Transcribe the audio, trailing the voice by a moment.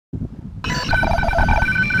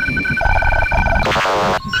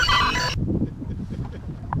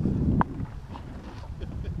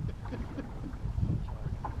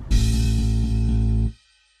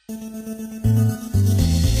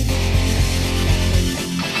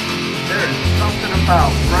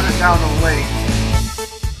house, run it down the lake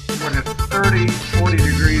when it's 30, 40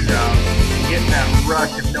 degrees out, and getting that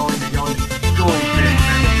rush of knowing you're going to schooling fish,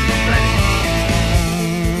 man, it's exciting.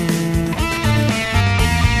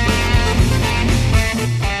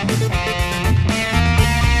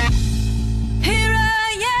 Here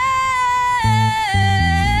I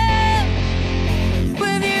am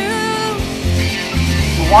with you.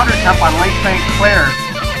 The water temp on Lake St. Clair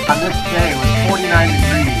on this day was 49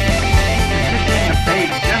 degrees. Just getting the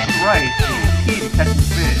bait just right is key to catching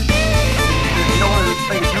fish. There's no other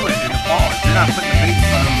thing to it in the fall. If you're not putting the bait in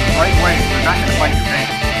front of them the right way, they're not going to bite your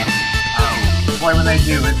bait. Boy, when they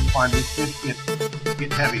do, it's fun. These fish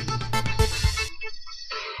get heavy.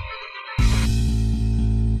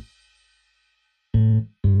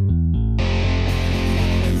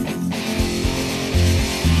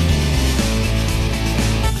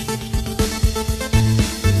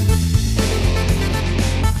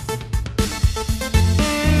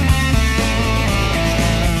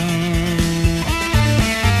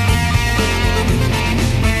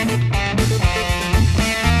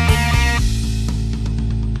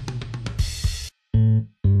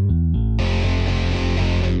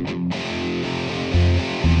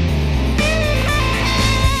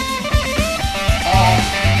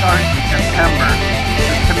 Starts in September.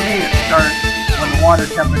 To me, it starts when the water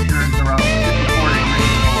temperature is around 54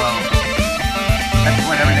 degrees below. That's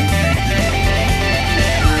when everything changes.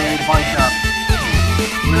 Fish really bunch up,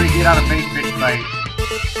 really get out of bait fish bite,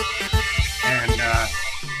 and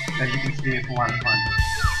as you can see, it's a lot of fun.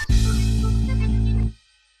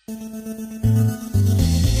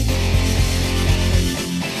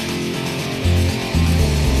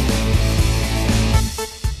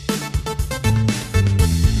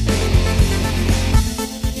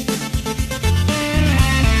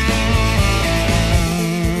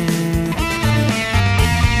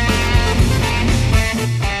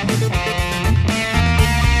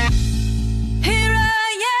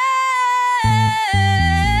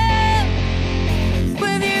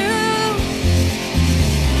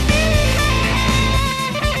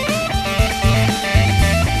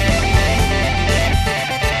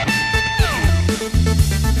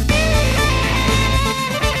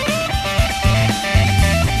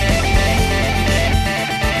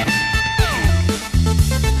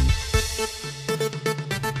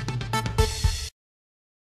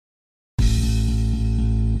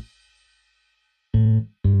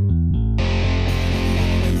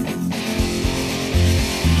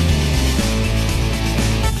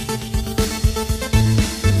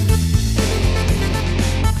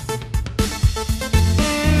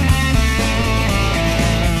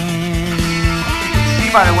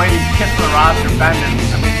 By the way, these tips of the rods are bending.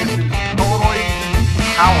 I mean, this is totally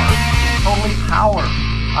power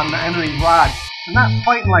on the end of these rods. They're not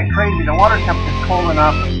fighting like crazy. The water temp is cold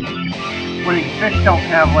enough where these fish don't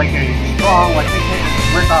have like a strong, like they can't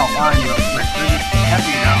just rip out line real quick. They're just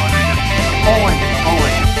heavy now, and they're just pulling.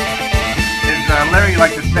 As Larry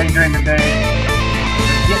liked to say during the day,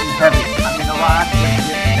 they're getting heavy. I mean, the rods are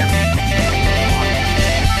getting heavy.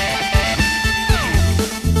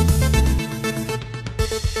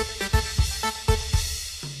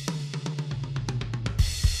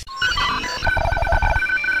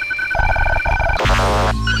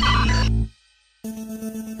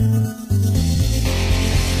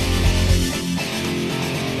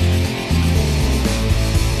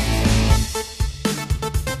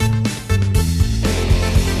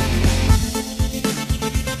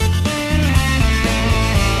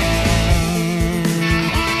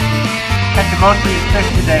 Most of these fish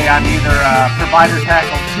today on either provider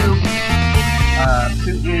tackle tube,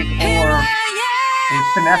 2 gig, or a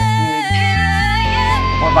finesse gig,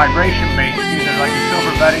 or vibration bait, either like a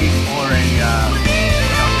silver buddy or a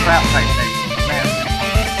trap type bait.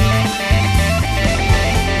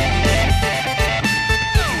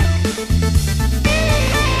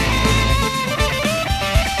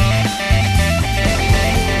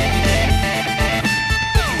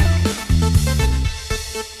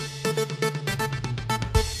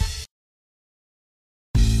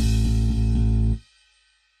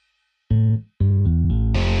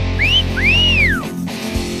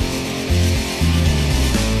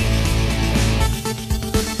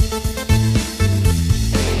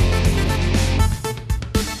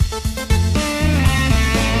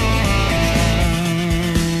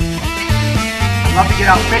 Love to get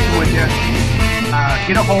out fishing with you.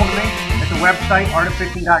 Get a hold of me at the website,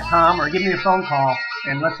 artofishing.com, or give me a phone call,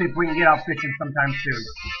 and let's see if we can get out fishing sometime soon.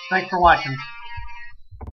 Thanks for watching.